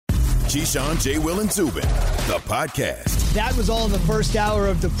Keyshawn, J. Will, and Zubin, the podcast. That was all in the first hour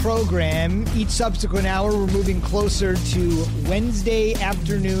of the program. Each subsequent hour, we're moving closer to Wednesday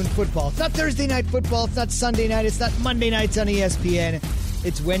afternoon football. It's not Thursday night football. It's not Sunday night. It's not Monday nights on ESPN.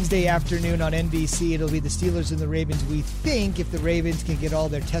 It's Wednesday afternoon on NBC. It'll be the Steelers and the Ravens. We think if the Ravens can get all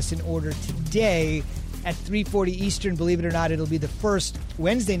their tests in order today at 3:40 Eastern, believe it or not, it'll be the first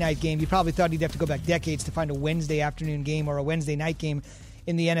Wednesday night game. You probably thought you'd have to go back decades to find a Wednesday afternoon game or a Wednesday night game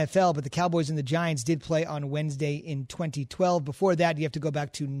in the NFL, but the Cowboys and the Giants did play on Wednesday in 2012. Before that, you have to go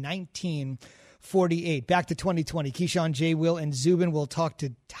back to 1948. Back to 2020. Keyshawn, J. Will, and Zubin will talk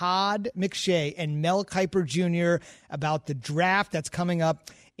to Todd, McShay, and Mel Kiper Jr. about the draft that's coming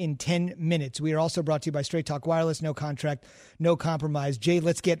up in 10 minutes. We are also brought to you by Straight Talk Wireless. No contract, no compromise. Jay,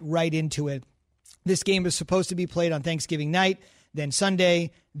 let's get right into it. This game was supposed to be played on Thanksgiving night, then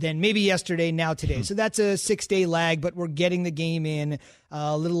Sunday, then maybe yesterday, now today. So that's a 6-day lag, but we're getting the game in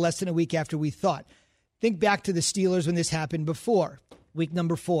a little less than a week after we thought. Think back to the Steelers when this happened before. Week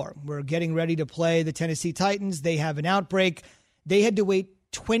number 4. We're getting ready to play the Tennessee Titans. They have an outbreak. They had to wait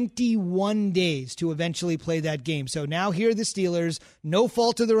 21 days to eventually play that game. So now here are the Steelers, no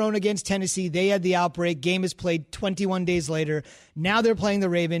fault of their own against Tennessee. They had the outbreak. Game is played 21 days later. Now they're playing the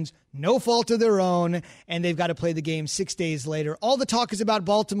Ravens, no fault of their own, and they've got to play the game 6 days later. All the talk is about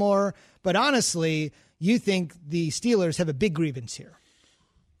Baltimore, but honestly, you think the Steelers have a big grievance here.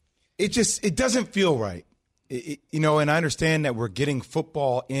 It doesn't feel right. And I understand that we're getting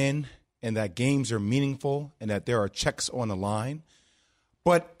football in and that games are meaningful and that there are checks on the line.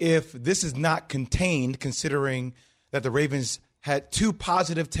 But if this is not contained, considering that the Ravens had 2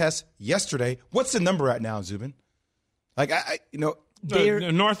 positive tests yesterday, what's the number at now, Zubin?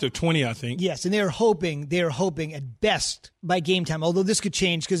 They're north of 20, I think. Yes, and they're hoping at best by game time, although this could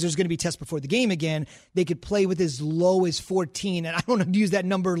change because there's going to be tests before the game again, they could play with as low as 14. And I don't want to use that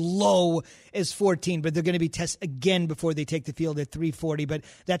number low as 14, but they're going to be tests again before they take the field at 3:40. But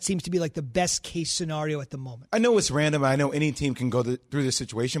that seems to be like the best case scenario at the moment. I know it's random. I know any team can go through this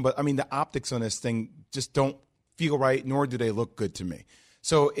situation, but the optics on this thing just don't feel right, nor do they look good to me.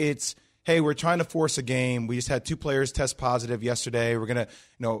 So it's, hey, we're trying to force a game. We just had 2 players test positive yesterday. We're going to,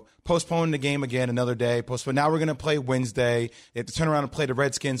 postpone the game again another day. Now we're going to play Wednesday. They have to turn around and play the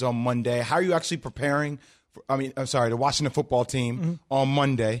Redskins on Monday. How are you actually preparing the Washington football team on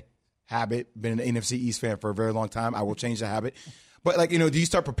Monday? Habit. Been an NFC East fan for a very long time. I will change the habit. But, do you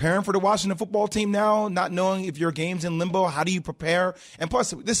start preparing for the Washington football team now, not knowing if your game's in limbo? How do you prepare? And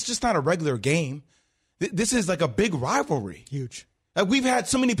plus, this is just not a regular game. This is like a big rivalry. Huge. We've had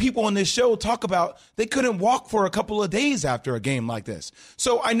so many people on this show talk about they couldn't walk for a couple of days after a game like this.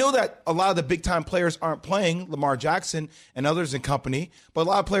 So I know that a lot of the big-time players aren't playing, Lamar Jackson and others in company, but a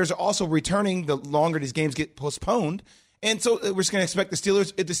lot of players are also returning the longer these games get postponed. And so we're just going to expect the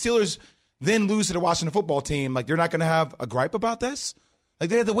Steelers, if the Steelers then lose to the Washington football team, they're not going to have a gripe about this?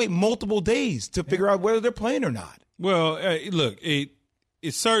 They have to wait multiple days to figure out whether they're playing or not. Well, look, it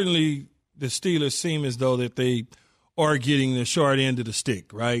certainly the Steelers seem as though that they are getting the short end of the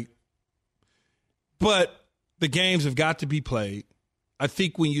stick, right? But the games have got to be played. I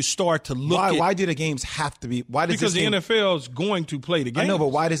think when you start to look why do the games have to be? Because the NFL is going to play the game. I know, but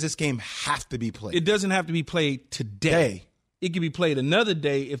why does this game have to be played? It doesn't have to be played today. It can be played another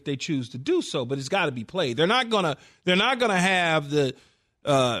day if they choose to do so, but it's got to be played. They're not gonna have the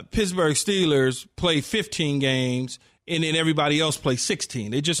Pittsburgh Steelers play 15 games and then everybody else play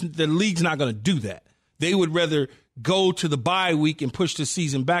 16. The league's not going to do that. They would rather go to the bye week and push the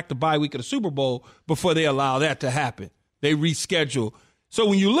season back to bye week of the Super Bowl before they allow that to happen. They reschedule. So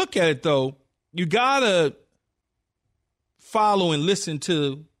when you look at it, though, you got to follow and listen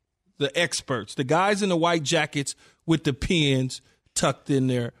to the experts, the guys in the white jackets with the pens tucked in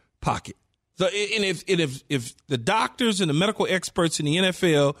their pocket. So, and if the doctors and the medical experts in the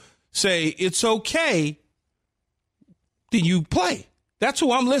NFL say it's okay, then you play. That's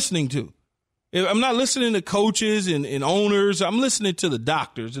who I'm listening to. I'm not listening to coaches and owners. I'm listening to the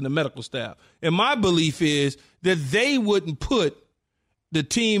doctors and the medical staff. And my belief is that they wouldn't put the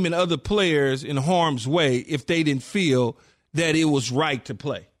team and other players in harm's way if they didn't feel that it was right to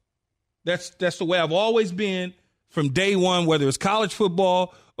play. That's the way I've always been from day one, whether it's college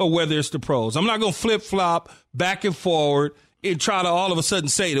football or whether it's the pros. I'm not going to flip-flop back and forward and try to all of a sudden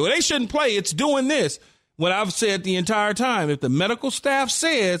say, well, they shouldn't play. It's doing this. What I've said the entire time, if the medical staff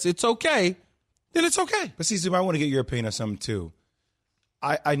says it's okay, then it's okay. But see, Zubin, I want to get your opinion on something too.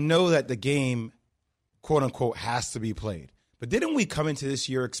 I know that the game, quote unquote, has to be played. But didn't we come into this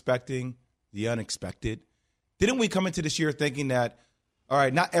year expecting the unexpected? Didn't we come into this year thinking that, all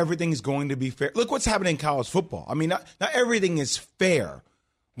right, not everything is going to be fair? Look what's happening in college football. I mean, not everything is fair.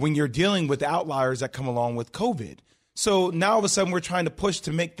 when you're dealing with the outliers that come along with COVID. So now all of a sudden we're trying to push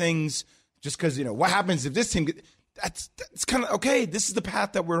to make things just because, what happens if this team that's kind of okay. This is the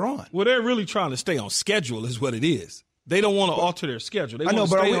path that we're on. Well, they're really trying to stay on schedule is what it is. They don't want to alter their schedule. They want to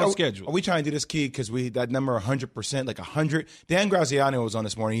stay on schedule. Are we trying to do this, Key? Because that number 100%, like 100. Dan Graziano was on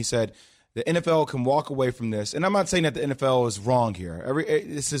this morning. He said the NFL can walk away from this. And I'm not saying that the NFL is wrong here.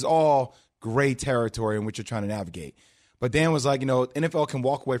 This is all gray territory in which you're trying to navigate. But Dan was like, NFL can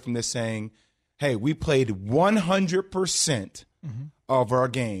walk away from this saying, hey, we played 100% of our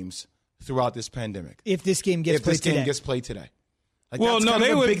games throughout this pandemic. If this game gets played today. Like, well, no,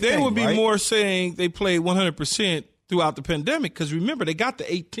 they would be more saying they played 100% throughout the pandemic because remember they got that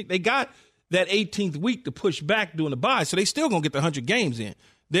 18th week to push back during the bye, so they still gonna get the 100 games in.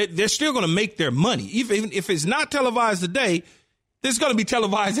 They're still gonna make their money, even if it's not televised today. It's going to be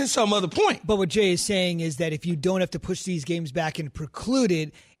televised at some other point. But what Jay is saying is that if you don't have to push these games back and preclude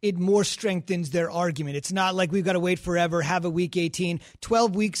it, it more strengthens their argument. It's not like we've got to wait forever, have a week 18.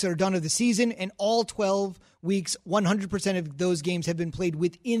 12 weeks are done of the season, and all 12 weeks, 100% of those games have been played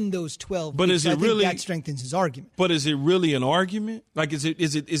within those 12 but weeks. Is it really, that strengthens his argument. But is it really an argument? Like, is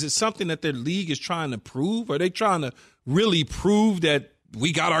it something that their league is trying to prove? Are they trying to really prove that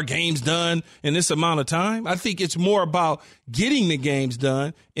we got our games done in this amount of time? I think it's more about getting the games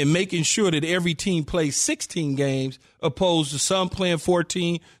done and making sure that every team plays 16 games opposed to some playing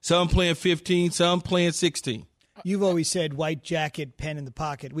 14, some playing 15, some playing 16. You've always said white jacket, pen in the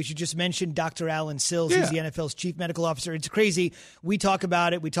pocket. We should just mention Dr. Alan Sills. He's the NFL's chief medical officer. It's crazy. We talk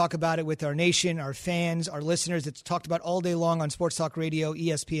about it. We talk about it with our nation, our fans, our listeners. It's talked about all day long on Sports Talk Radio,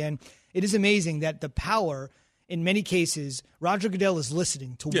 ESPN. It is amazing that the power – in many cases, Roger Goodell is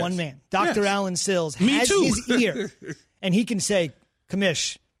listening to one man. Dr. Alan Sills has his ear, and he can say,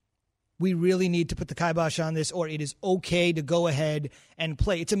 Commish, we really need to put the kibosh on this, or it is okay to go ahead and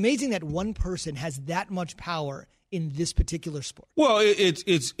play. It's amazing that one person has that much power in this particular sport. Well,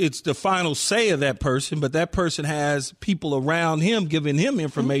 it's the final say of that person, but that person has people around him giving him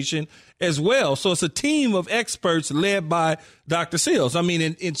information as well. So it's a team of experts led by Dr. Sills. I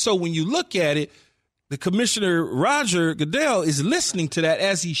mean, and so when you look at it, the commissioner, Roger Goodell, is listening to that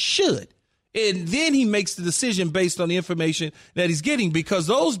as he should. And then he makes the decision based on the information that he's getting, because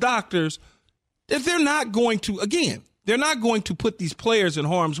those doctors, they're not going to put these players in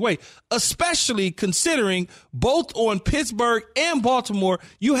harm's way, especially considering both on Pittsburgh and Baltimore,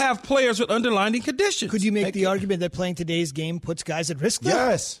 you have players with underlying conditions. Could you make the argument that playing today's game puts guys at risk, though?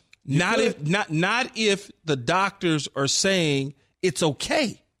 Yes. Not if the doctors are saying it's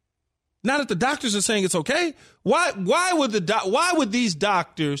okay. Not if the doctors are saying it's okay. Why would these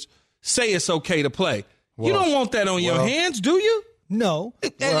doctors say it's okay to play? Well, you don't want that on your hands, do you? No.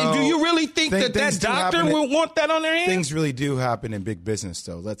 And do you really think that doctor will want that on their hands? Things really do happen in big business,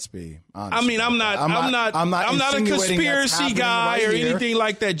 though. Let's be honest. I mean, I'm not a conspiracy guy or anything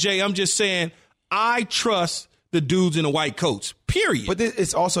like that, Jay. I'm just saying I trust the dudes in the white coats. Period. But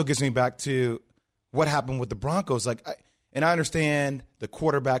it also gets me back to what happened with the Broncos. And I understand the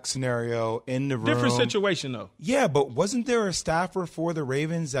quarterback scenario in the room. Different situation, though. Yeah, but wasn't there a staffer for the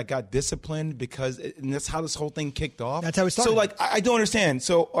Ravens that got disciplined and that's how this whole thing kicked off? That's how it started. So, I don't understand.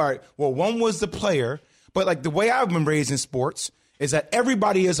 So, all right, well, one was the player, but, the way I've been raised in sports is that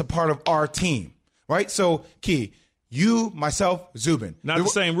everybody is a part of our team, right? So, Key, you, myself, Zubin. Not the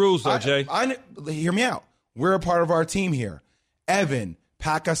same rules, though, Jay. Hear me out. We're a part of our team here. Evan,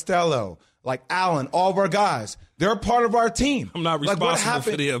 Pat Costello, Allen, all of our guys, they're a part of our team. I'm not responsible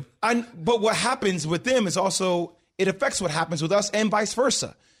for them. But what happens with them is also, it affects what happens with us and vice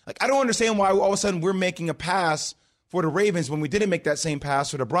versa. I don't understand why all of a sudden we're making a pass for the Ravens when we didn't make that same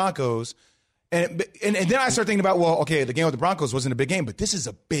pass for the Broncos. And then I start thinking about, well, okay, the game with the Broncos wasn't a big game, but this is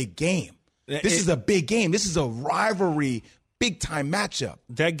a big game. This is a big game. This is a rivalry, big-time matchup.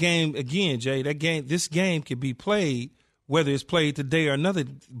 That game, again, Jay, this game can be played whether it's played today or another.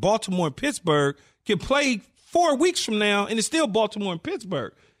 Baltimore and Pittsburgh can play 4 weeks from now, and it's still Baltimore and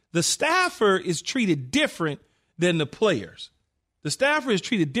Pittsburgh. The staffer is treated different than the players. The staffer is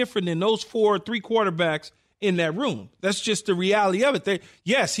treated different than those 3 quarterbacks in that room. That's just the reality of it.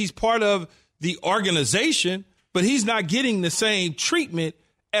 Yes, he's part of the organization, but he's not getting the same treatment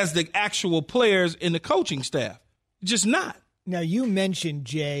as the actual players in the coaching staff. Just not. Now, you mentioned,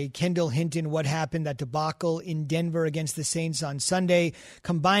 Jay, Kendall Hinton, what happened, that debacle in Denver against the Saints on Sunday.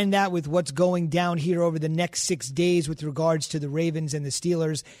 Combine that with what's going down here over the next 6 days with regards to the Ravens and the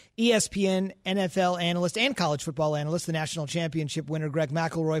Steelers. ESPN NFL analyst and college football analyst, the national championship winner Greg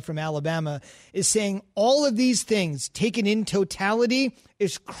McElroy from Alabama, is saying all of these things taken in totality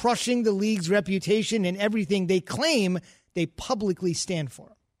is crushing the league's reputation and everything they claim they publicly stand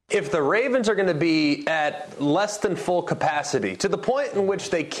for. If the Ravens are going to be at less than full capacity, to the point in which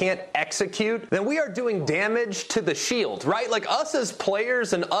they can't execute, then we are doing damage to the shield, right? Like us as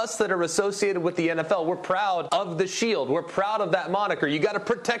players and us that are associated with the NFL, we're proud of the shield. We're proud of that moniker. You got to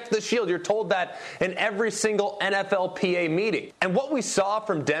protect the shield. You're told that in every single NFLPA meeting. And what we saw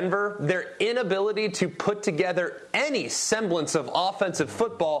from Denver, their inability to put together any semblance of offensive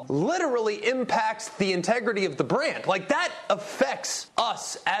football literally impacts the integrity of the brand. Like that affects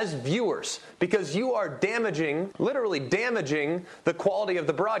us as viewers, because you are literally damaging the quality of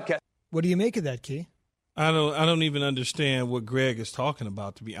the broadcast. What do you make of that, Key? I don't even understand what Greg is talking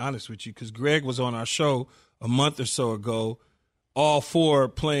about, to be honest with you, because Greg was on our show a month or so ago, all for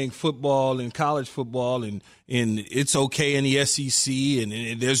playing football and college football, and it's okay in the SEC,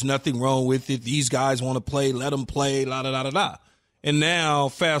 and there's nothing wrong with it. These guys want to play, let them play, la-da-da-da-da. And now,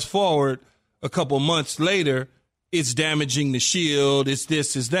 fast forward a couple months later, it's damaging the shield, it's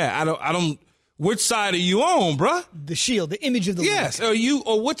this, it's that. I don't. Which side are you on, bruh? The shield, the image of the yes. league.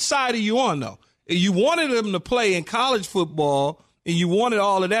 Or which side are you on, though? You wanted them to play in college football, and you wanted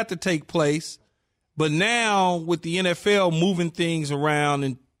all of that to take place. But now, with the NFL moving things around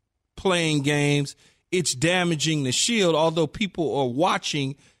and playing games, it's damaging the shield. Although people are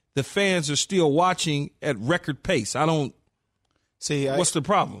watching, the fans are still watching at record pace. I don't see. What's the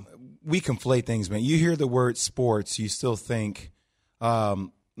problem? We conflate things, man. You hear the word sports, you still think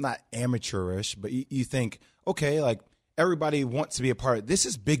not amateurish, but you think, okay, like everybody wants to be a part of it. This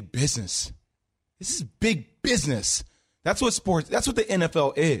is big business. This is big business. That's what sports, that's what the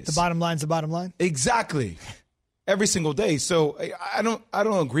NFL is. The bottom line's the bottom line? Exactly. Every single day. So I don't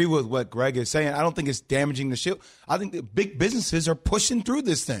agree with what Greg is saying. I don't think it's damaging the shield. I think the big businesses are pushing through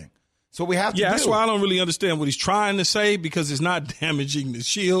this thing. So we have to do. That's why I don't really understand what he's trying to say, because it's not damaging the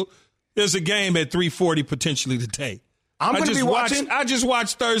shield. There's a game at 3:40 potentially today. I'm going to be watching. I just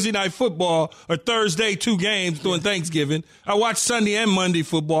watched Thursday night football, or Thursday, 2 games during Thanksgiving. I watched Sunday and Monday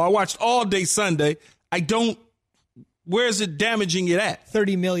football. I watched all day Sunday. Where is it damaging it at?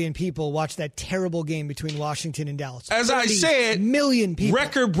 30 million people watched that terrible game between Washington and Dallas. As I said, million people.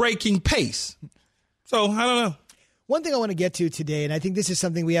 Record-breaking pace. So, I don't know. One thing I want to get to today, and I think this is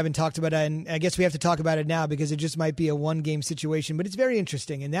something we haven't talked about, and I guess we have to talk about it now because it just might be a one-game situation, but it's very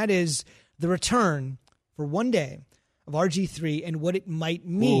interesting, and that is the return for one day of RG3 and what it might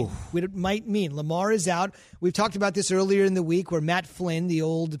mean. Ooh. What it might mean. Lamar is out. We've talked about this earlier in the week where Matt Flynn, the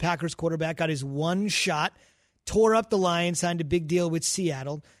old Packers quarterback, got his one shot, tore up the Lions, signed a big deal with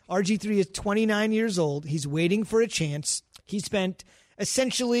Seattle. RG3 is 29 years old. He's waiting for a chance. He spent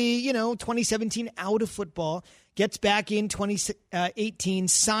essentially, 2017 out of football. Gets back in 2018,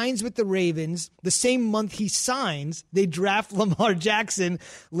 signs with the Ravens. The same month he signs, they draft Lamar Jackson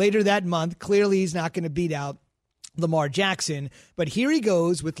later that month. Clearly, he's not going to beat out Lamar Jackson. But here he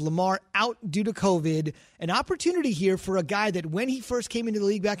goes with Lamar out due to COVID. An opportunity here for a guy that when he first came into the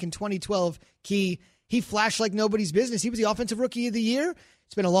league back in 2012, he flashed like nobody's business. He was the offensive rookie of the year.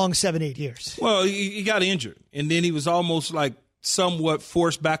 It's been a long 7-8 years. Well, he got injured, and then he was almost like somewhat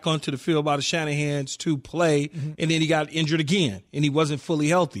forced back onto the field by the Shanahans to play, and then he got injured again, and he wasn't fully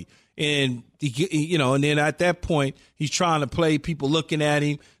healthy. And, and then at that point, he's trying to play, people looking at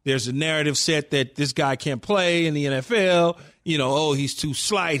him. There's a narrative set that this guy can't play in the NFL. He's too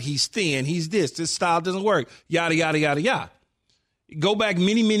slight, he's thin, he's this style doesn't work, yada, yada, yada, yada. Go back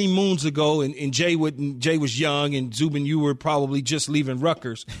many, many moons ago, and Jay was young, and Zubin, you were probably just leaving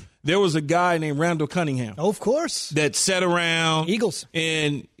Rutgers. There was a guy named Randall Cunningham. Oh, of course. That sat around. Eagles.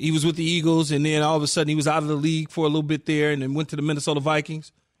 And he was with the Eagles, and then all of a sudden he was out of the league for a little bit there, and then went to the Minnesota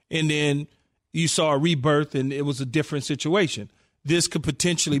Vikings. And then you saw a rebirth, and it was a different situation. This could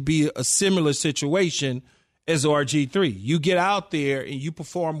potentially be a similar situation as RG3. You get out there and you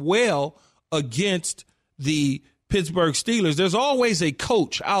perform well against the Pittsburgh Steelers. There's always a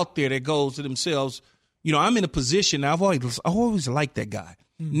coach out there that goes to themselves, I'm in a position. I've always liked that guy.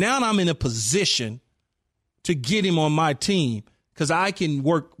 Now I'm in a position to get him on my team because I can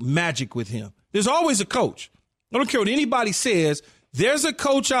work magic with him. There's always a coach. I don't care what anybody says. There's a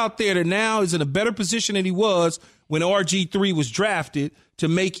coach out there that now is in a better position than he was when RG3 was drafted to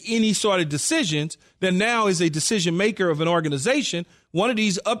make any sort of decisions, that now is a decision maker of an organization. One of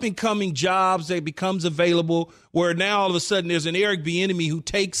these up-and-coming jobs that becomes available where now all of a sudden there's an Eric Bieniemy who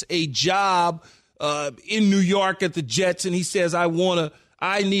takes a job in New York at the Jets, and he says,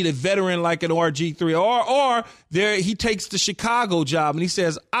 I need a veteran like an RG3. Or he takes the Chicago job and he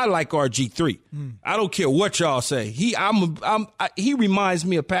says, I like RG3. I don't care what y'all say. He reminds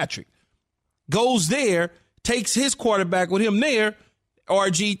me of Patrick. Goes there, takes his quarterback with him there.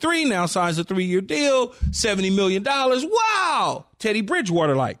 RG3 now signs a 3-year deal, $70 million. Wow! Teddy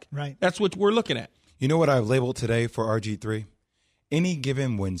Bridgewater-like. Right. That's what we're looking at. You know what I've labeled today for RG3? Any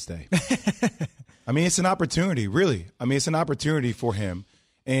given Wednesday. I mean, it's an opportunity, really. I mean, it's an opportunity for him.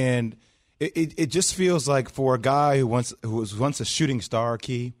 And it just feels like for a guy who was once a shooting star,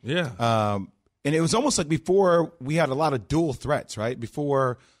 Key. Yeah. And it was almost like before we had a lot of dual threats, right?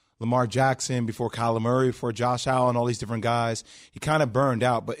 Before Lamar Jackson, before Kyler Murray, before Josh Allen, all these different guys. He kind of burned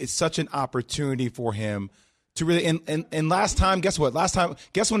out. But it's such an opportunity for him to really – and last time, guess what?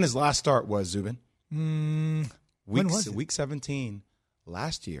 Guess when his last start was, Zubin? When was it? Week 17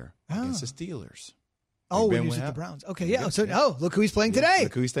 last year against the Steelers. Oh, when he was with the Browns. Okay, yeah. So, look who he's playing today.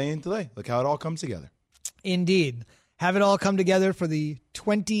 Look who he's playing today. Look how it all comes together. Indeed. Have it all come together for the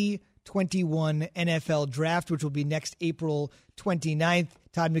 2021 NFL Draft, which will be next April 29th.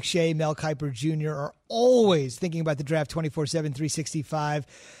 Todd McShay, Mel Kiper Jr. are always thinking about the draft 24/7, 365.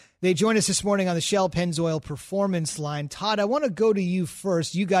 They joined us this morning on the Shell Pennzoil Performance Line. Todd, I want to go to you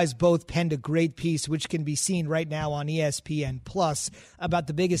first. You guys both penned a great piece, which can be seen right now on ESPN Plus, about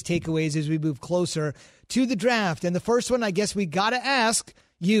the biggest takeaways as we move closer to the draft. And the first one, I guess we got to ask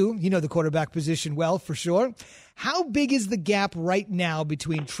you know the quarterback position well, for sure. How big is the gap right now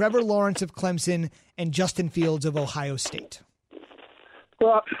between Trevor Lawrence of Clemson and Justin Fields of Ohio State?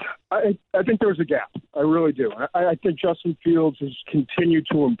 Well, I think there's a gap. I really do. I think Justin Fields has continued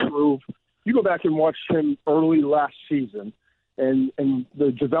to improve. You go back and watch him early last season, and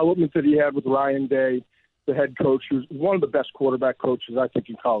the development that he had with Ryan Day, the head coach, who's one of the best quarterback coaches, I think,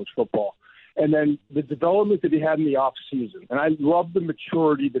 in college football. And then the development that he had in the offseason. And I love the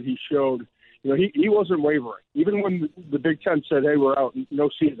maturity that he showed. You know, he wasn't wavering. Even when the Big Ten said, hey, we're out,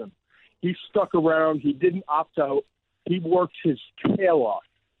 no season, he stuck around. He didn't opt out. He worked his tail off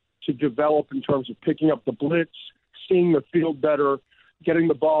to develop in terms of picking up the blitz, seeing the field better, getting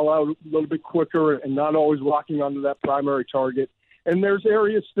the ball out a little bit quicker, and not always locking onto that primary target. And there's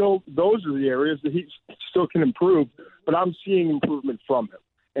areas still, those are the areas that he still can improve, but I'm seeing improvement from him.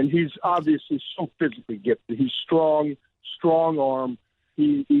 And he's obviously so physically gifted. He's strong arm.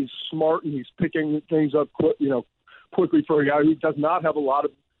 He's smart, and he's picking things up quickly for a guy who does not have a lot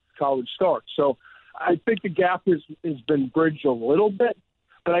of college starts. So I think the gap has been bridged a little bit,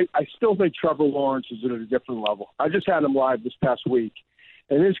 but I still think Trevor Lawrence is at a different level. I just had him live this past week,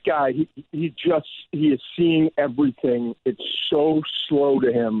 and this guy, he is seeing everything. It's so slow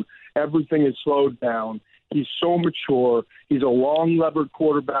to him. Everything is slowed down. He's so mature. He's a long-levered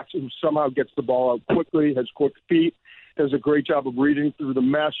quarterback who somehow gets the ball out quickly, has quick feet, does a great job of reading through the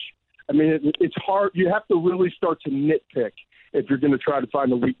mesh. I mean, it's hard. You have to really start to nitpick if you're going to try to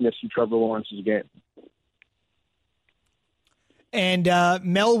find a weakness in Trevor Lawrence's game. And,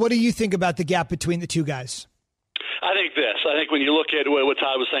 Mel, what do you think about the gap between the two guys? I think this. I think when you look at what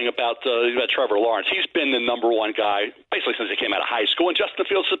Todd was saying about Trevor Lawrence, he's been the number one guy basically since he came out of high school, and Justin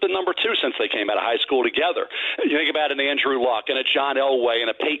Fields has been number two since they came out of high school together. You think about an Andrew Luck and a John Elway and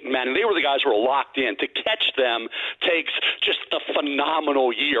a Peyton Manning. They were the guys who were locked in. To catch them takes just a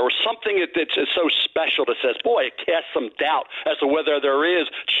phenomenal year or something that's so special that says, boy, it casts some doubt as to whether there is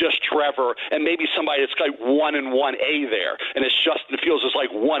just Trevor and maybe somebody that's like 1 and 1A there, and it's Justin Fields is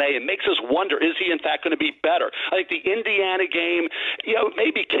like 1A. It makes us wonder, is he in fact going to be better? I think the Indiana game,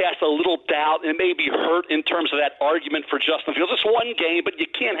 maybe cast a little doubt and maybe hurt in terms of that argument for Justin Fields. It's one game, but you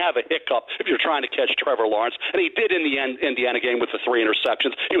can't have a hiccup if you're trying to catch Trevor Lawrence. And he did in the Indiana game with the 3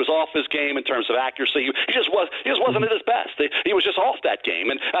 interceptions. He was off his game in terms of accuracy. He just wasn't at his best. He was just off that game.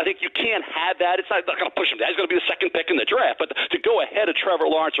 And I think you can't have that. It's not going to push him down. He's going to be the second pick in the draft. But to go ahead of Trevor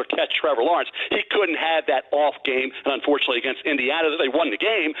Lawrence or catch Trevor Lawrence, he couldn't have that off game. And unfortunately against Indiana, they won the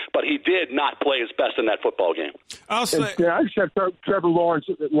game, but he did not play his best in that football game. I just had Trevor Lawrence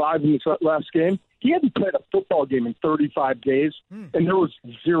live in this last game. He hadn't played a football game in 35 days, and there was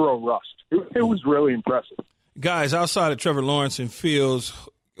zero rust. It was really impressive. Guys, outside of Trevor Lawrence and Fields,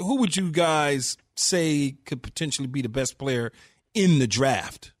 who would you guys say could potentially be the best player in the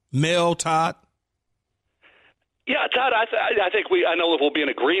draft? Mel, Todd? Yeah, Todd, I think I know we'll be in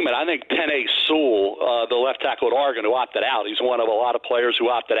agreement. I think Penei Sewell, the left tackle at Oregon, who opted out. He's one of a lot of players who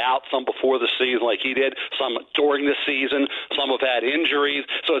opted out, some before the season like he did, some during the season, some have had injuries.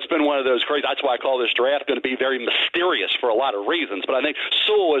 So it's been one of those crazy. That's why I call this draft going to be very mysterious for a lot of reasons. But I think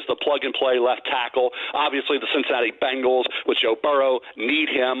Sewell is the plug-and-play left tackle. Obviously, the Cincinnati Bengals with Joe Burrow need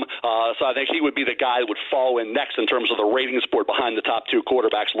him. So I think he would be the guy that would fall in next in terms of the ratings board behind the top two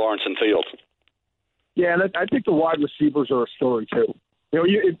quarterbacks, Lawrence and Fields. Yeah, and I think the wide receivers are a story, too.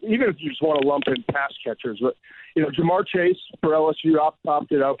 Even if you just want to lump in pass catchers. But, Jamar Chase for LSU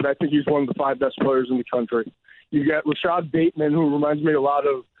opted out, but I think he's one of the 5 best players in the country. You got Rashad Bateman, who reminds me a lot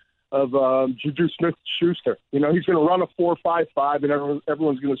of Juju Smith-Schuster. You know, he's going to run a 4.55, and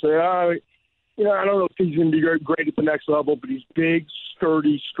everyone's going to say, I don't know if he's going to be great at the next level, but he's big,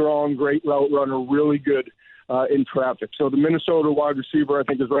 sturdy, strong, great route runner, really good in traffic. So the Minnesota wide receiver, I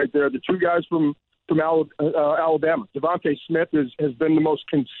think, is right there. The two guys from Alabama, Devontae Smith has been the most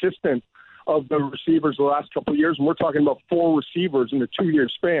consistent of the receivers the last couple of years, and we're talking about 4 receivers in a 2-year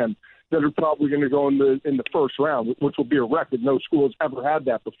span that are probably going to go in the first round, which will be a record. No school has ever had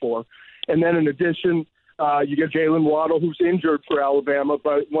that before. And then in addition, you get Jalen Waddle, who's injured for Alabama,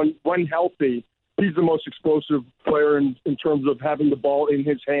 but when healthy, he's the most explosive player in terms of having the ball in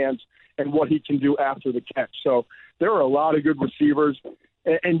his hands and what he can do after the catch. So there are a lot of good receivers,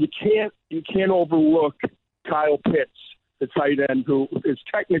 and you can't overlook Kyle Pitts, the tight end, who is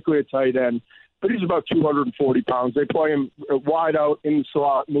technically a tight end, but he's about 240 pounds. They play him wide out in the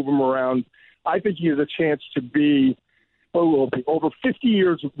slot, move him around. I think he has a chance to be over 50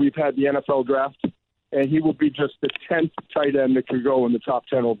 years we've had the NFL draft, and he will be just the 10th tight end that could go in the top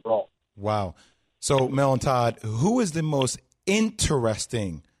 10 overall. Wow. So, Mel and Todd, who is the most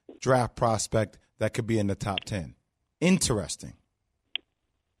interesting draft prospect that could be in the top 10? Interesting.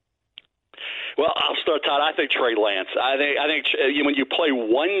 Well, I'll start, Todd. I think Trey Lance. I think when you play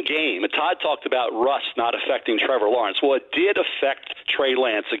one game, and Todd talked about rust not affecting Trevor Lawrence. Well, it did affect Trey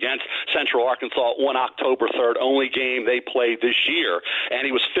Lance against Central Arkansas on October 3rd, only game they played this year. And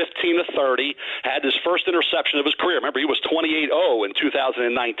he was 15 of 30, had his first interception of his career. Remember, he was 28-0 in 2019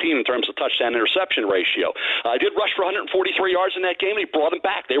 in terms of touchdown-interception ratio. He did rush for 143 yards in that game, and he brought him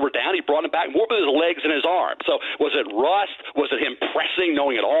back. They were down. He brought him back more with his legs and his arms. So was it rust? Was it him pressing,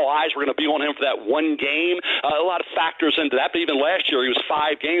 knowing that all eyes were going to be on him for that one game? A lot of factors into that. But even last year, he was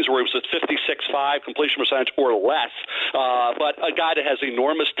 5 games where he was at 56.5 completion percentage or less. But a guy that has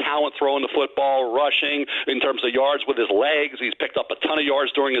enormous talent throwing the football, rushing, in terms of yards with his legs. He's picked up a ton of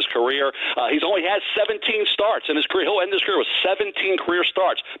yards during his career. He's only had 17 starts in his career. He'll end his career with 17 career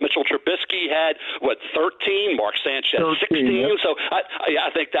starts. Mitchell Trubisky had, 13? Mark Sanchez, 16. Yep. So I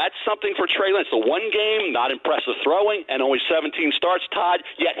think that's something for Trey Lance. The one game, not impressive throwing, and only 17 starts, Todd,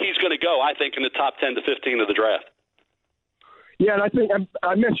 yet he's going to go, I think, in the top 10 to 15 of the draft. Yeah, and I think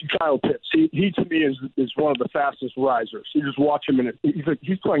I mentioned Kyle Pitts. He to me is one of the fastest risers. You just watch him, and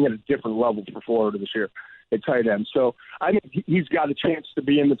he's playing at a different level for Florida this year at tight end. So I think he's got a chance to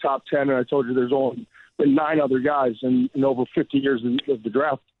be in the top 10, and I told you there's only been 9 other guys in over 50 years of the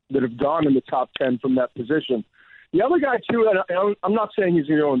draft that have gone in the top 10 from that position. The other guy, too, and I'm not saying he's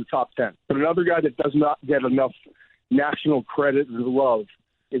going to go in the top 10, but another guy that does not get enough national credit and love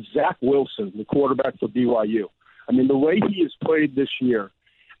is Zach Wilson, the quarterback for BYU. I mean, the way he has played this year,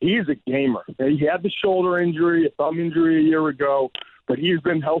 he is a gamer. He had the shoulder injury, a thumb injury a year ago, but he has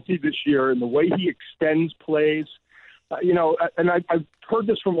been healthy this year, and the way he extends plays, and I've heard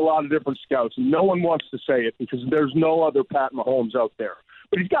this from a lot of different scouts, and no one wants to say it because there's no other Pat Mahomes out there.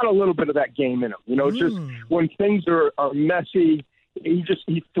 But he's got a little bit of that game in him. Just when things are messy, he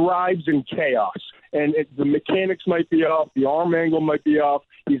thrives in chaos. And the mechanics might be off, the arm angle might be off,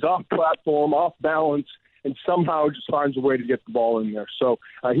 he's off platform, off balance, and somehow just finds a way to get the ball in there. So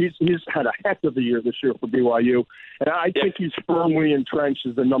he's had a heck of a year this year for BYU. And I think he's firmly entrenched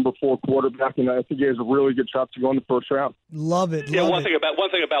as the number 4 quarterback, and I think he has a really good shot to go in the first round. Love it. One thing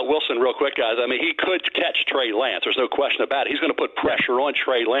about Wilson, real quick, guys. I mean, he could catch Trey Lance. There's no question about it. He's going to put pressure on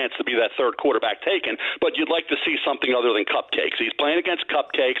Trey Lance to be that 3rd quarterback taken, but you'd like to see something other than cupcakes. He's playing against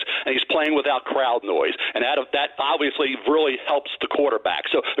cupcakes, and he's playing without crowd noise, and that obviously really helps the quarterback.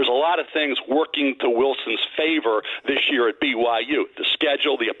 So there's a lot of things working to Wilson's favor this year at BYU: the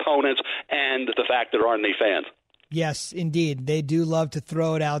schedule, the opponents, and the fact that there aren't any fans. Yes, indeed. They do love to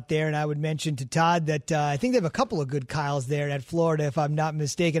throw it out there. And I would mention to Todd that I think they have a couple of good Kyles there at Florida, if I'm not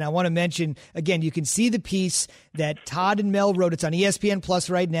mistaken. I want to mention, again, you can see the piece that Todd and Mel wrote. It's on ESPN Plus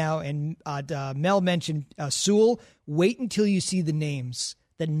right now. And Mel mentioned Sewell. Wait until you see the names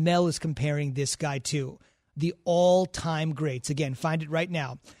that Mel is comparing this guy to. The all-time greats. Again, find it right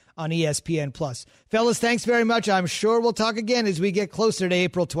now on ESPN Plus. Fellas, thanks very much. I'm sure we'll talk again as we get closer to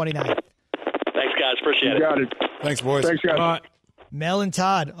April 29th. Thanks, guys. Appreciate it. You got it. Thanks, boys. Thanks, guys. Mel and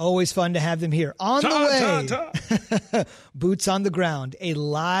Todd, always fun to have them here. On the way, Boots on the Ground, a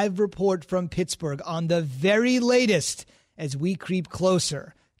live report from Pittsburgh on the very latest as we creep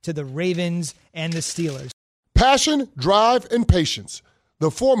closer to the Ravens and the Steelers. Passion, drive, and patience.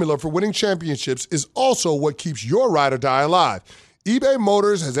 The formula for winning championships is also what keeps your ride or die alive. eBay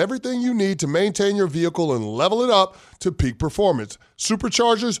Motors has everything you need to maintain your vehicle and level it up to peak performance.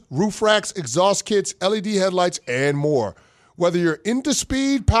 Superchargers, roof racks, exhaust kits, LED headlights, and more. Whether you're into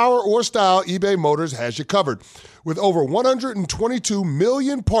speed, power, or style, eBay Motors has you covered. With over 122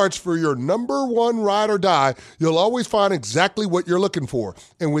 million parts for your number one ride or die, you'll always find exactly what you're looking for.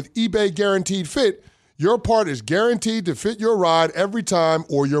 And with eBay Guaranteed Fit, your part is guaranteed to fit your ride every time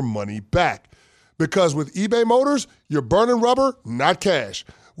or your money back. Because with eBay Motors, you're burning rubber, not cash.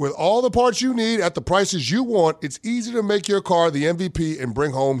 With all the parts you need at the prices you want, it's easy to make your car the MVP and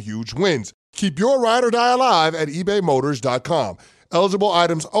bring home huge wins. Keep your ride or die alive at ebaymotors.com. Eligible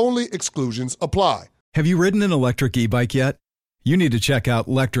items only. Exclusions apply. Have you ridden an electric e-bike yet? You need to check out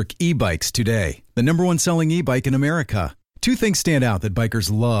Electric E-Bikes today, the number one selling e-bike in America. Two things stand out that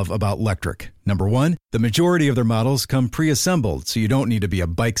bikers love about Electric. Number one, the majority of their models come pre-assembled, so you don't need to be a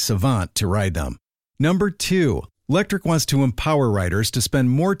bike savant to ride them. Number two, Electric wants to empower riders to spend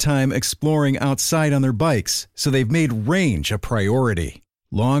more time exploring outside on their bikes, so they've made range a priority.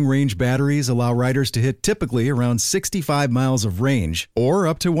 Long-range batteries allow riders to hit typically around 65 miles of range or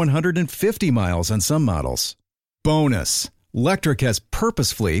up to 150 miles on some models. Bonus, Electric has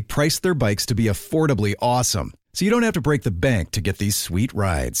purposefully priced their bikes to be affordably awesome, so you don't have to break the bank to get these sweet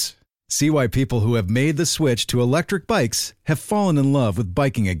rides. See why people who have made the switch to electric bikes have fallen in love with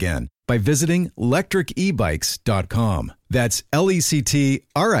biking again by visiting electricebikes.com. That's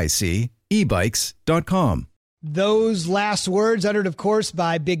LECTRIC ebikes.com. Those last words uttered, of course,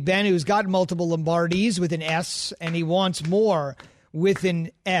 by Big Ben, who's got multiple Lombardis with an S, and he wants more with an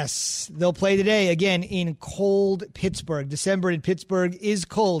S. They'll play today, again, in cold Pittsburgh. December in Pittsburgh is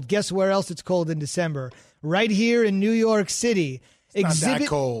cold. Guess where else it's cold in December? Right here in New York City. It's not that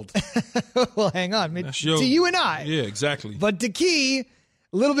cold. Well, hang on. To you and I. Yeah, exactly. But to Key, a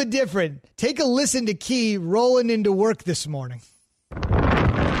little bit different. Take a listen to Key rolling into work this morning.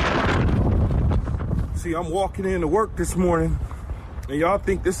 See, I'm walking into work this morning, and y'all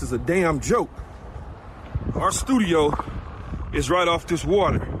think this is a damn joke. Our studio is right off this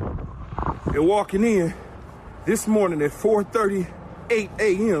water. And walking in this morning at 4:38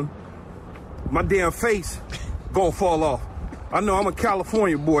 a.m., my damn face gonna fall off. I know I'm a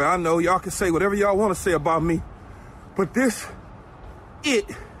California boy. I know y'all can say whatever y'all want to say about me. But it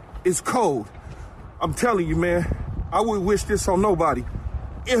is cold. I'm telling you, man, I wouldn't wish this on nobody.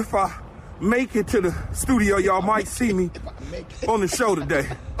 If I make it to the studio, y'all might see me on the show today.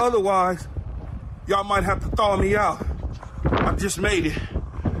 Otherwise, y'all might have to thaw me out. I just made it,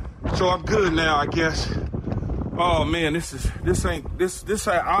 so I'm good now, I guess. Oh man, I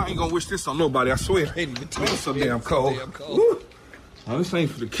ain't gonna wish this on nobody, I swear. It's so damn cold. Oh, this ain't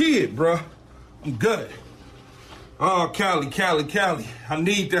for the kid, bro. I'm good. Oh, Cali. I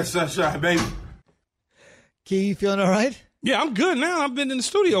need that sunshine, baby. Key, you feeling all right? Yeah, I'm good now. I've been in the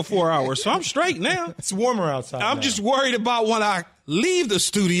studio 4 hours, so I'm straight now. It's warmer outside. I'm just worried about when I leave the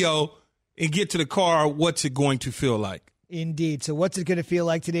studio and get to the car, what's it going to feel like? Indeed. So what's it going to feel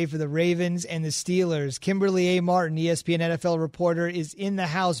like today for the Ravens and the Steelers? Kimberley A. Martin, ESPN NFL reporter, is in the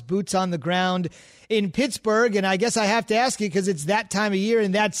house, boots on the ground in Pittsburgh. And I guess I have to ask you, because it's that time of year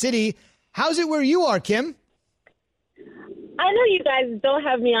in that city, how's it where you are, Kim? I know you guys don't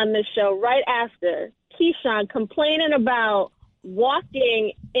have me on this show right after Keyshawn complaining about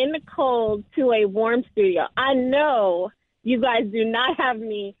walking in the cold to a warm studio. I know you guys do not have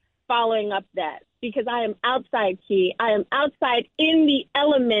me following up that, because I am outside, Key. I am outside in the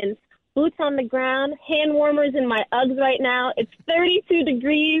elements, boots on the ground, hand warmers in my Uggs right now. It's 32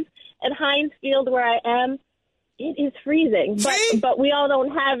 degrees at Heinz Field where I am. It is freezing, but we all don't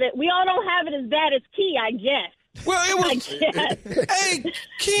have it. We all don't have it as bad as Key, I guess. Well, it was. Hey,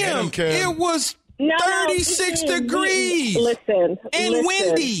 Kim, it was 36 degrees. Listen.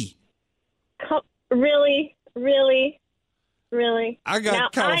 Windy. Really? I got now,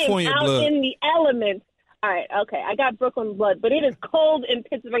 California I am out blood. in the elements. All right, okay. I got Brooklyn blood, but it is cold in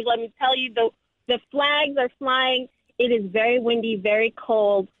Pittsburgh. Let me tell you, the flags are flying. It is very windy, very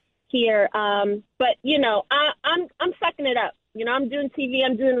cold here. But you know, I'm sucking it up. You know, I'm doing TV,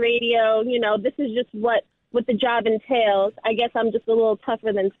 I'm doing radio. You know, this is just what the job entails. I guess I'm just a little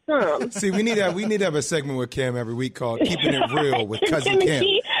tougher than some. See, we need to have a segment with Kim every week called "Keeping It Real with Cousin Kim."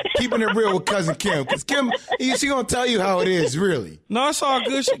 Keeping it real with Cousin Kim, because Kim, she gonna tell you how it is, really. No, it's all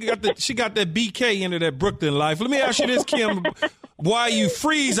good. She got that BK into that Brooklyn life. Let me ask you this, Kim. While you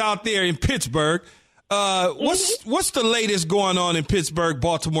freeze out there in Pittsburgh, what's the latest going on in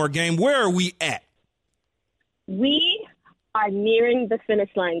Pittsburgh-Baltimore game? Where are we at? We are nearing the finish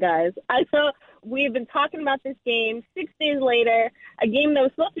line, guys. We've been talking about this game 6 days later, a game that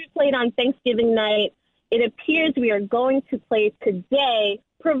was supposed to be played on Thanksgiving night. It appears we are going to play today,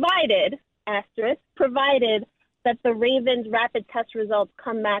 provided that the Ravens rapid test results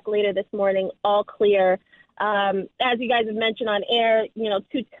come back later this morning, all clear. As you guys have mentioned on air, 2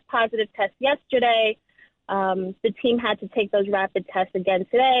 positive tests yesterday. The team had to take those rapid tests again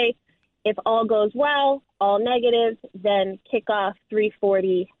today. If all goes well, all negative, then kickoff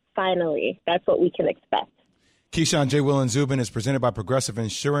 3:40 finally. That's what we can expect. Keyshawn, J. Will, and Zubin is presented by Progressive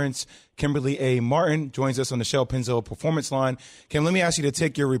Insurance. Kimberley A. Martin joins us on the Shell Pennzoil Performance Line. Kim, let me ask you to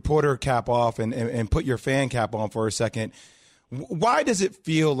take your reporter cap off and put your fan cap on for a second. Why does it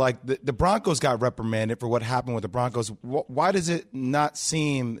feel like the Broncos got reprimanded for what happened with the Broncos? Why does it not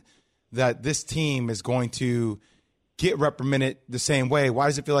seem that this team is going to get reprimanded the same way? Why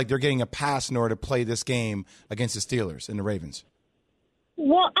does it feel like they're getting a pass in order to play this game against the Steelers and the Ravens?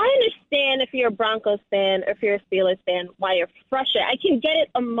 Well, I understand if you're a Broncos fan or if you're a Steelers fan why you're frustrated. I can get it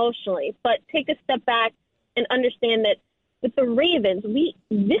emotionally, but take a step back and understand that with the Ravens,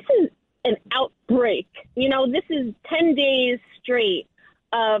 this is an outbreak. This is 10 days straight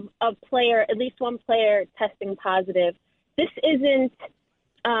of a player, at least one player, testing positive. This isn't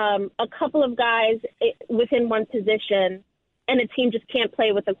a couple of guys within one position and a team just can't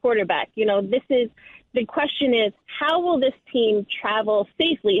play with a quarterback. The question is, how will this team travel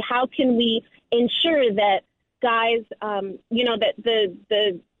safely? How can we ensure that guys,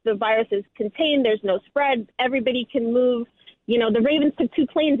 that the virus is contained, there's no spread, everybody can move. The Ravens took 2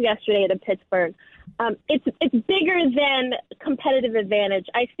 planes yesterday to Pittsburgh. It's bigger than competitive advantage.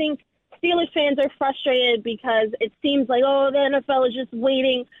 I think Steelers fans are frustrated because it seems like, the NFL is just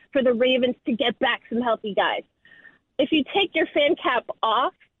waiting for the Ravens to get back some healthy guys. If you take your fan cap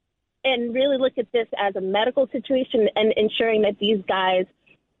off and really look at this as a medical situation and ensuring that these guys,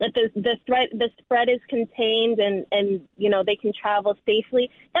 that the spread is contained and they can travel safely,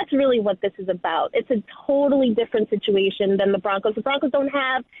 that's really what this is about. It's a totally different situation than the Broncos. The Broncos don't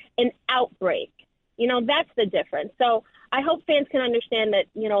have an outbreak. That's the difference. So I hope fans can understand that,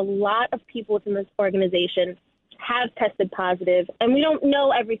 a lot of people within this organization have tested positive, and we don't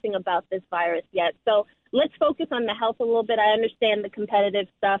know everything about this virus yet. So let's focus on the health a little bit. I understand the competitive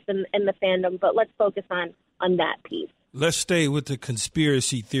stuff and the fandom, but let's focus on that piece. Let's stay with the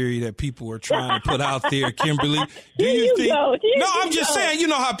conspiracy theory that people are trying to put out there, Kimberly. I'm just saying, you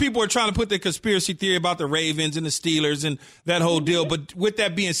know how people are trying to put their conspiracy theory about the Ravens and the Steelers and that whole deal. But with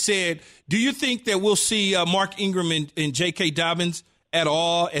that being said, do you think that we'll see Mark Ingram and J.K. Dobbins at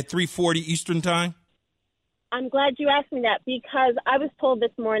all at 3:40 Eastern time? I'm glad you asked me that because I was told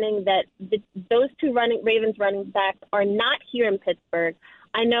this morning that those 2 Ravens running backs are not here in Pittsburgh.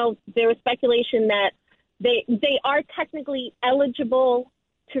 I know there was speculation that they are technically eligible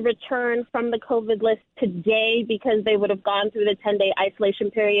to return from the COVID list today because they would have gone through the 10-day isolation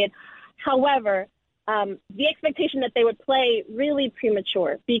period. However, the expectation that they would play really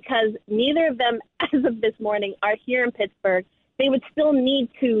premature because neither of them, as of this morning, are here in Pittsburgh. They would still need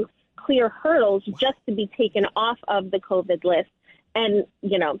to clear hurdles just to be taken off of the COVID list. And,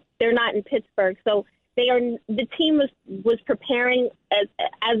 they're not in Pittsburgh. So the team was preparing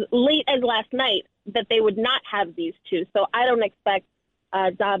as late as last night that they would not have these 2. So I don't expect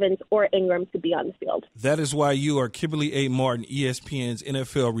Dobbins or Ingram to be on the field. That is why you are Kimberley A. Martin, ESPN's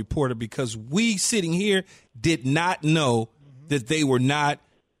NFL reporter, because we sitting here did not know that they were not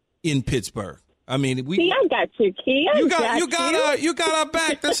in Pittsburgh. I mean, I got you, Key. You got our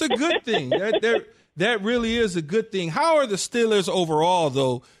back. That's a good thing. That really is a good thing. How are the Steelers overall,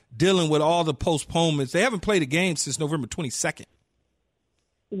 though, dealing with all the postponements? They haven't played a game since November 22nd.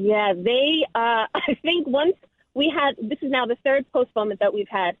 Yeah, I think once this is now the 3rd postponement that we've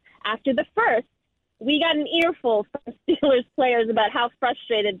had. After the first, we got an earful from Steelers players about how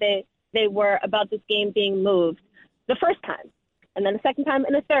frustrated they were about this game being moved the first time, and then the second time,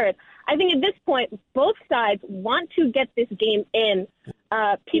 and the third. I think at this point, both sides want to get this game in.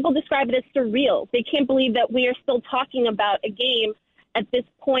 People describe it as surreal. They can't believe that we are still talking about a game at this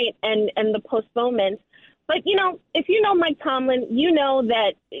point and the postponement. But, if you know Mike Tomlin, you know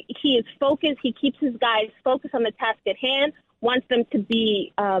that he is focused. He keeps his guys focused on the task at hand, wants them to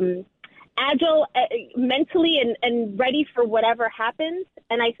be agile mentally and ready for whatever happens.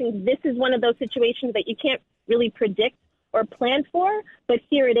 And I think this is one of those situations that you can't really predict or plan for, but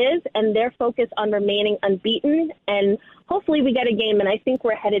here it is, and they're focused on remaining unbeaten, and hopefully we get a game, and I think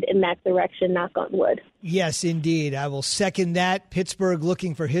we're headed in that direction, knock on wood. Yes, indeed. I will second that. Pittsburgh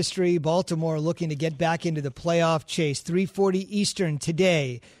looking for history, Baltimore looking to get back into the playoff chase. 3:40 Eastern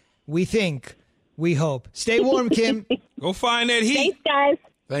today. We think, we hope. Stay warm, Kim. Go find that heat. Thanks, guys.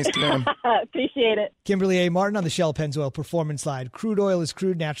 Thanks, Kim. Appreciate it. Kimberley A. Martin on the Shell Pennzoil Performance Line. Crude oil is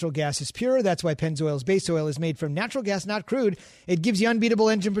crude, natural gas is pure. That's why Pennzoil's base oil is made from natural gas, not crude. It gives you unbeatable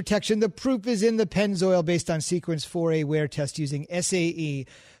engine protection. The proof is in the Pennzoil based on Sequence 4A wear test using SAE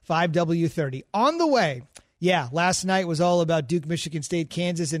 5W30. On the way, Yeah, last night was all about Duke, Michigan State,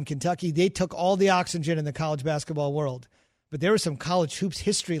 Kansas, and Kentucky. They took all the oxygen in the college basketball world. But there was some college hoops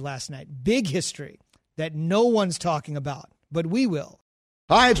history last night, big history that no one's talking about, but we will.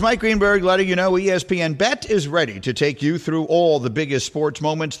 Hi, it's Mike Greenberg letting you know ESPN Bet is ready to take you through all the biggest sports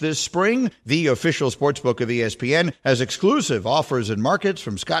moments this spring. The official sportsbook of ESPN has exclusive offers and markets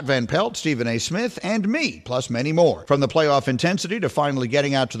from Scott Van Pelt, Stephen A. Smith, and me, plus many more. From the playoff intensity to finally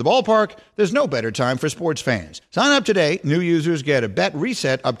getting out to the ballpark, there's no better time for sports fans. Sign up today. New users get a bet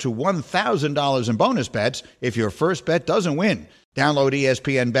reset up to $1,000 in bonus bets if your first bet doesn't win. Download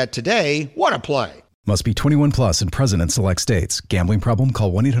ESPN Bet today. What a play. Must be 21 plus and present in select states. Gambling problem?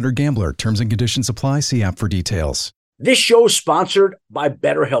 Call 1-800-GAMBLER. Terms and conditions apply. See app for details. This show is sponsored by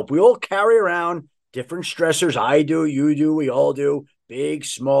BetterHelp. We all carry around different stressors. I do, you do, we all do, big,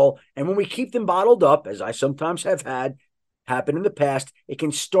 small. And when we keep them bottled up, as I sometimes have had happen in the past, it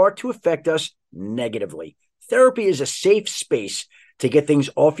can start to affect us negatively. Therapy is a safe space to get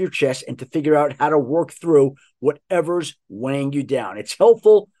things off your chest and to figure out how to work through whatever's weighing you down. It's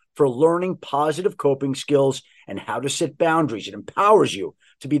helpful for learning positive coping skills and how to set boundaries. It empowers you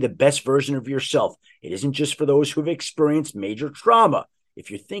to be the best version of yourself. It isn't just for those who have experienced major trauma.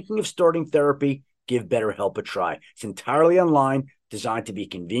 If you're thinking of starting therapy, give BetterHelp a try. It's entirely online, designed to be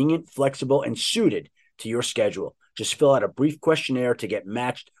convenient, flexible, and suited to your schedule. Just fill out a brief questionnaire to get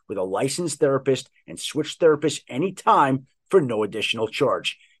matched with a licensed therapist and switch therapists anytime for no additional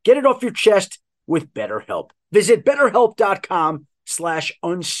charge. Get it off your chest with BetterHelp. Visit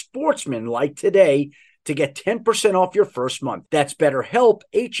BetterHelp.com/unsportsmanlike today to get 10% off your first month. That's BetterHelp,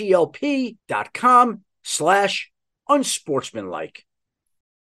 HELP.com/unsportsmanlike.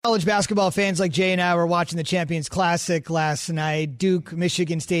 College basketball fans like Jay and I were watching the Champions Classic last night. Duke,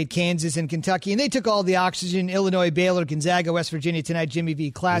 Michigan State, Kansas, and Kentucky. And they took all the oxygen. Illinois, Baylor, Gonzaga, West Virginia tonight. Jimmy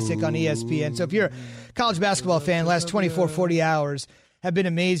V Classic on ESPN. So if you're a college basketball fan, last 24, 40 hours have been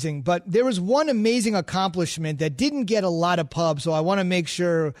amazing. But there was one amazing accomplishment that didn't get a lot of pub. So I want to make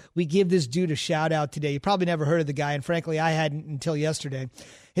sure we give this dude a shout out today. You probably never heard of the guy. And frankly, I hadn't until yesterday.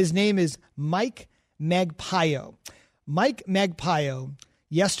 His name is Mike Magpayo. Mike Magpayo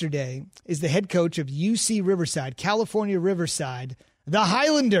yesterday is the head coach of UC Riverside, California Riverside, the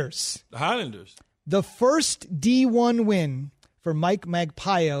Highlanders. The Highlanders. The first D1 win for Mike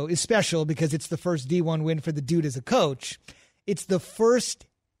Magpayo is special because it's the first D1 win for the dude as a coach. It's the first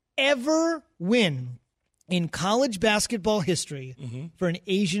ever win in college basketball history for an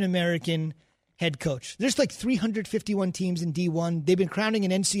Asian American head coach. There's like 351 teams in D1. They've been crowning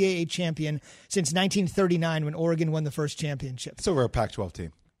an NCAA champion since 1939 when Oregon won the first championship. It's over a Pac-12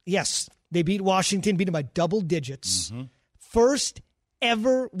 team. Yes. They beat Washington, beat them by double digits. First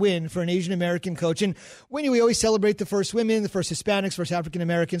ever win for an Asian American coach. And when we always celebrate the first women, the first Hispanics, first African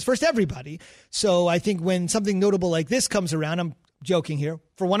Americans, first everybody. So I think when something notable like this comes around, I'm joking here,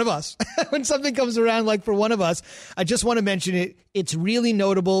 for one of us. When something comes around like for one of us, I just want to mention it. It's really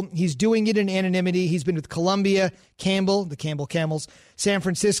notable. He's doing it in anonymity. He's been with Columbia, Campbell, the Campbell Camels, San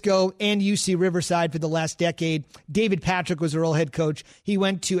Francisco, and UC Riverside for the last decade. David Patrick was their old head coach. He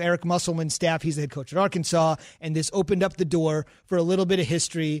went to Eric Musselman's staff. He's the head coach at Arkansas, and this opened up the door for a little bit of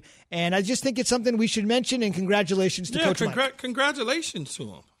history. And I just think it's something we should mention, and congratulations to Coach Mike. Congratulations to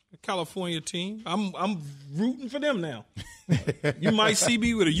him. California team. I'm rooting for them now. You might see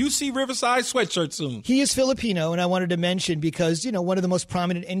me with a UC Riverside sweatshirt soon. He is Filipino, and I wanted to mention because, you know, one of the most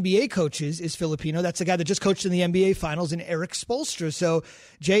prominent NBA coaches is Filipino. That's the guy that just coached in the NBA Finals, and Eric Spoelstra. So,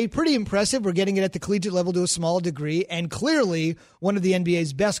 Jay, pretty impressive. We're getting it at the collegiate level to a small degree, and clearly one of the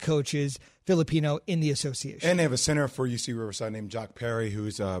NBA's best coaches, Filipino, in the association. And they have a center for UC Riverside named Jock Perry,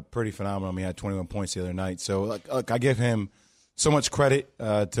 who's pretty phenomenal. He had 21 points the other night. So, look, I give him so much credit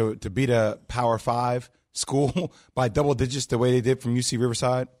to beat a Power 5 school by double digits the way they did from UC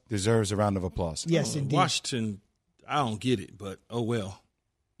Riverside. Deserves a round of applause. Yes, indeed. Washington, I don't get it, but oh well.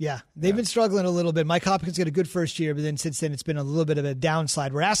 Yeah, they've been struggling a little bit. Mike Hopkins got a good first year, but then since then it's been a little bit of a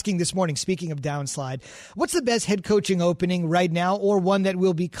downslide. We're asking this morning, speaking of downslide, what's the best head coaching opening right now or one that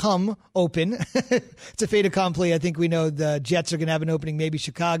will become open? It's a fait accompli. I think we know the Jets are going to have an opening, maybe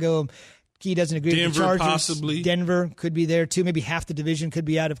Chicago. He doesn't agree with the Chargers. Possibly. Denver could be there, too. Maybe half the division could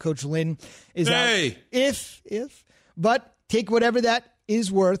be out if Coach Lynn is out. If. But take whatever that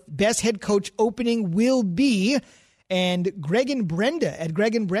is worth. Best head coach opening will be. And Greg and Brenda at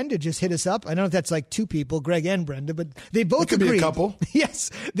Greg and Brenda just hit us up. I don't know if that's like two people, Greg and Brenda, but they both agreed. Could be a couple. Yes,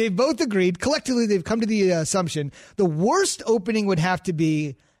 they both agreed. Collectively, they've come to the assumption the worst opening would have to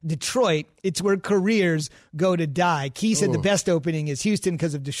be Detroit. It's where careers go to die. Key said the best opening is Houston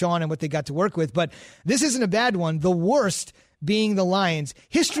because of Deshaun and what they got to work with, but this isn't a bad one. The worst, being the Lions.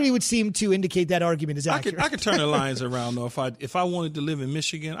 History would seem to indicate that argument is accurate. I could turn the Lions around, though. If I wanted to live in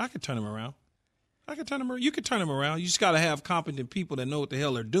Michigan, I could turn them around. You could turn them around. You just got to have competent people that know what the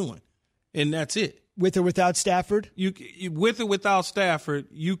hell they're doing, and that's it. With or without Stafford? With or without Stafford,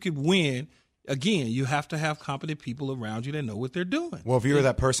 you could win. Again, you have to have competent people around you that know what they're doing. Well, if you were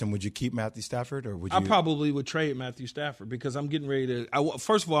that person, would you keep Matthew Stafford, or would you? I probably would trade Matthew Stafford because I'm getting ready to.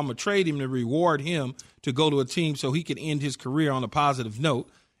 First of all, I'm gonna trade him to reward him to go to a team so he can end his career on a positive note.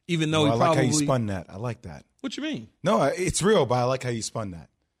 Even though I like how you spun that. I like that. What you mean? No, it's real, but I like how you spun that.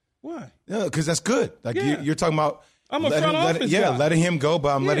 Why? No, because that's good. Like you're talking about. I'm a front office guy. Letting him go,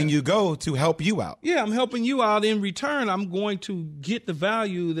 but I'm letting you go to help you out. Yeah, I'm helping you out. In return, I'm going to get the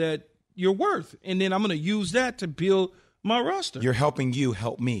value that you're worth, and then I'm going to use that to build my roster. You're helping you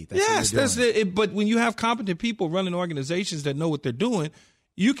help me. That's it. But when you have competent people running organizations that know what they're doing,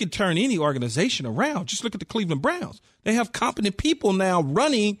 you can turn any organization around. Just look at the Cleveland Browns. They have competent people now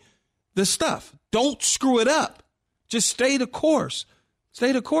running the stuff. Don't screw it up. Just stay the course.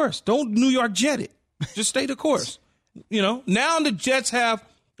 Stay the course. Don't New York Jet it. Just stay the course. Now the Jets have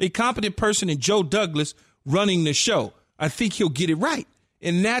a competent person in Joe Douglas running the show. I think he'll get it right.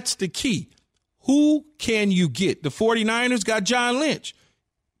 And that's the key. Who can you get? The 49ers got John Lynch,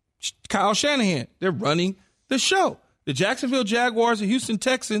 Kyle Shanahan. They're running the show. The Jacksonville Jaguars and Houston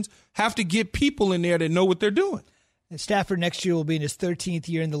Texans have to get people in there that know what they're doing. And Stafford next year will be in his 13th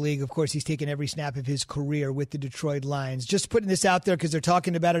year in the league. Of course, he's taken every snap of his career with the Detroit Lions. Just putting this out there because they're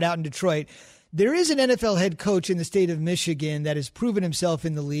talking about it out in Detroit. There is an NFL head coach in the state of Michigan that has proven himself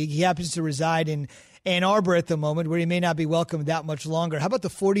in the league. He happens to reside in Ann Arbor at the moment, where he may not be welcomed that much longer. How about the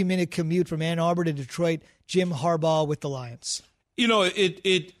 40-minute commute from Ann Arbor to Detroit, Jim Harbaugh with the Lions?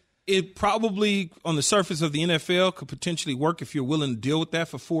 It probably, on the surface of the NFL, could potentially work if you're willing to deal with that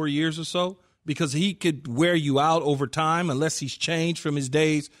for 4 years or so, because he could wear you out over time unless he's changed from his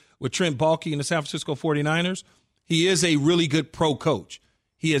days with Trent Baalke and the San Francisco 49ers. He is a really good pro coach.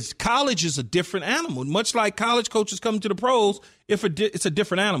 College is a different animal. Much like college coaches coming to the pros, it's a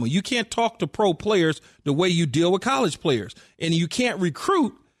different animal. You can't talk to pro players the way you deal with college players. And you can't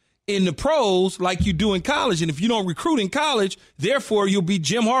recruit in the pros like you do in college. And if you don't recruit in college, therefore you'll be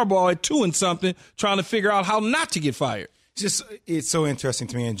Jim Harbaugh at 2-something trying to figure out how not to get fired. It's so interesting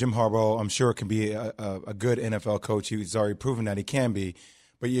to me. And Jim Harbaugh, I'm sure, can be a good NFL coach. He's already proven that he can be.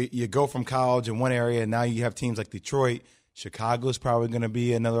 But you go from college in one area, and now you have teams like Detroit. Chicago's probably going to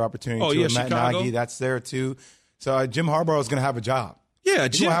be another opportunity. Oh, yeah, Matt Chicago. Nagy, that's there too. So Jim Harbaugh is going to have a job. Yeah,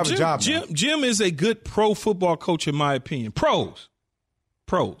 Jim is a good pro football coach, in my opinion. Pros,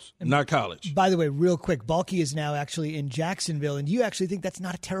 not college. By the way, real quick, Baalke is now actually in Jacksonville, and you actually think that's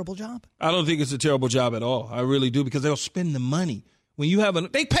not a terrible job? I don't think it's a terrible job at all. I really do, because they'll spend the money. When you have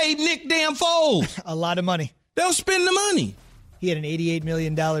they paid Nick damn Foles a lot of money. They'll spend the money. He had an $88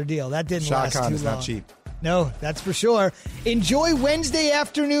 million deal. That didn't last too long. Is not cheap. No, that's for sure. Enjoy Wednesday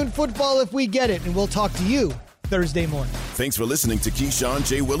afternoon football if we get it, and we'll talk to you Thursday morning. Thanks for listening to Keyshawn,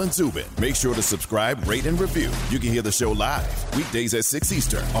 J. Will, and Zubin. Make sure to subscribe, rate, and review. You can hear the show live weekdays at 6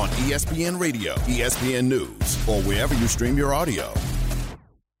 Eastern on ESPN Radio, ESPN News, or wherever you stream your audio.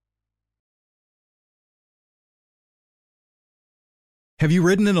 Have you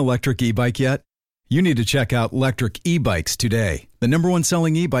ridden an electric e-bike yet? You need to check out Electric E-Bikes today, the #1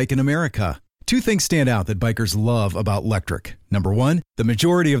 selling e-bike in America. Two things stand out that bikers love about Electric. Number one, the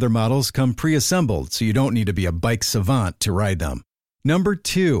majority of their models come pre-assembled, so you don't need to be a bike savant to ride them. Number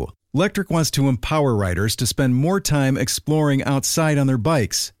two, Electric wants to empower riders to spend more time exploring outside on their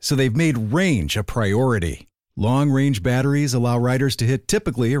bikes, so they've made range a priority. Long-range batteries allow riders to hit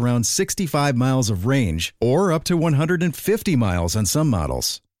typically around 65 miles of range, or up to 150 miles on some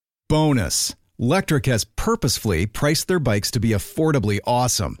models. Bonus, Electric has purposefully priced their bikes to be affordably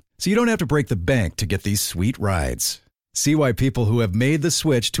awesome, so you don't have to break the bank to get these sweet rides. See why people who have made the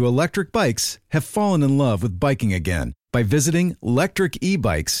switch to electric bikes have fallen in love with biking again by visiting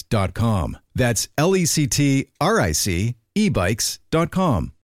electricebikes.com. That's LECTRIC ebikes.com.